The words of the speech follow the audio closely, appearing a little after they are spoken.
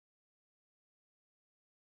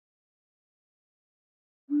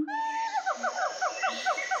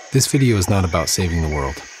This video is not about saving the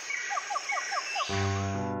world.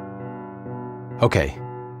 Okay,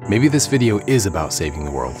 maybe this video is about saving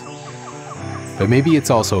the world. But maybe it's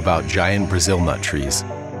also about giant Brazil nut trees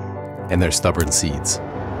and their stubborn seeds.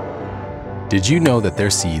 Did you know that their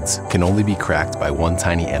seeds can only be cracked by one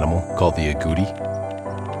tiny animal called the agouti?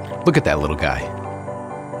 Look at that little guy.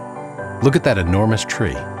 Look at that enormous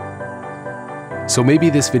tree. So maybe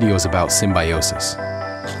this video is about symbiosis,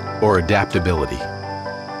 or adaptability,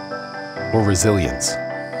 or resilience.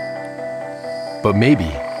 But maybe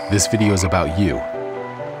this video is about you.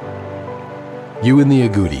 You and the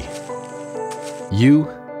agouti. You,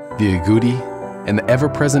 the agouti, and the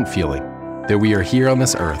ever-present feeling that we are here on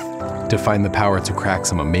this earth to find the power to crack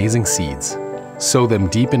some amazing seeds, sow them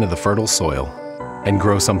deep into the fertile soil, and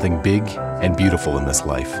grow something big and beautiful in this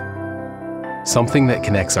life. Something that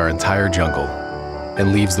connects our entire jungle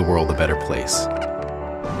and leaves the world a better place.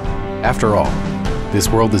 After all, this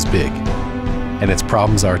world is big, and its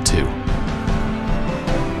problems are too.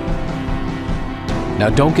 Now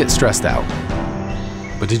don't get stressed out,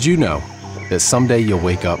 but did you know that someday you'll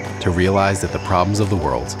wake up to realize that the problems of the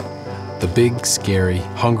world, the big, scary,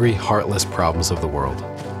 hungry, heartless problems of the world,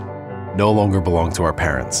 no longer belong to our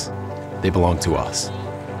parents. They belong to us.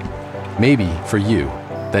 Maybe, for you,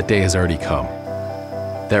 that day has already come.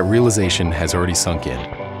 That realization has already sunk in.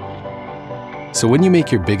 So when you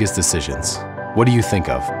make your biggest decisions, what do you think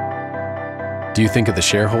of? Do you think of the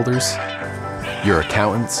shareholders, your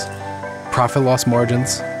accountants, profit loss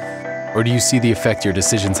margins, or do you see the effect your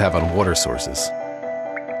decisions have on water sources,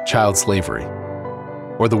 child slavery,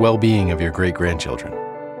 or the well-being of your great-grandchildren?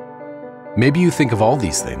 Maybe you think of all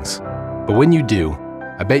these things, but when you do,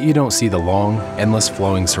 I bet you don't see the long, endless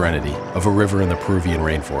flowing serenity of a river in the Peruvian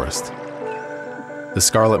rainforest, the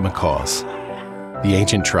scarlet macaws, the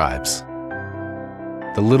ancient tribes,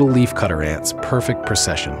 the little leafcutter ants' perfect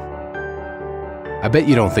procession. I bet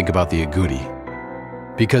you don't think about the agouti,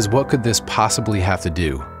 because what could this possibly have to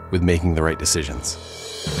do with making the right decisions?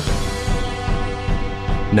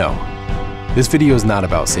 No, this video is not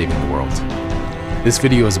about saving the world. This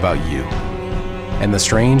video is about you, and the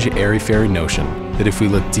strange, airy-fairy notion that if we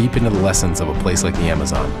look deep into the lessons of a place like the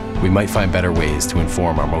Amazon, we might find better ways to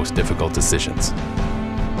inform our most difficult decisions.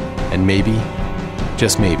 And maybe,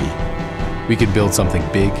 just maybe, we could build something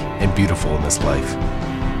big and beautiful in this life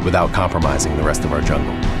without compromising the rest of our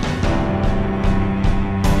jungle.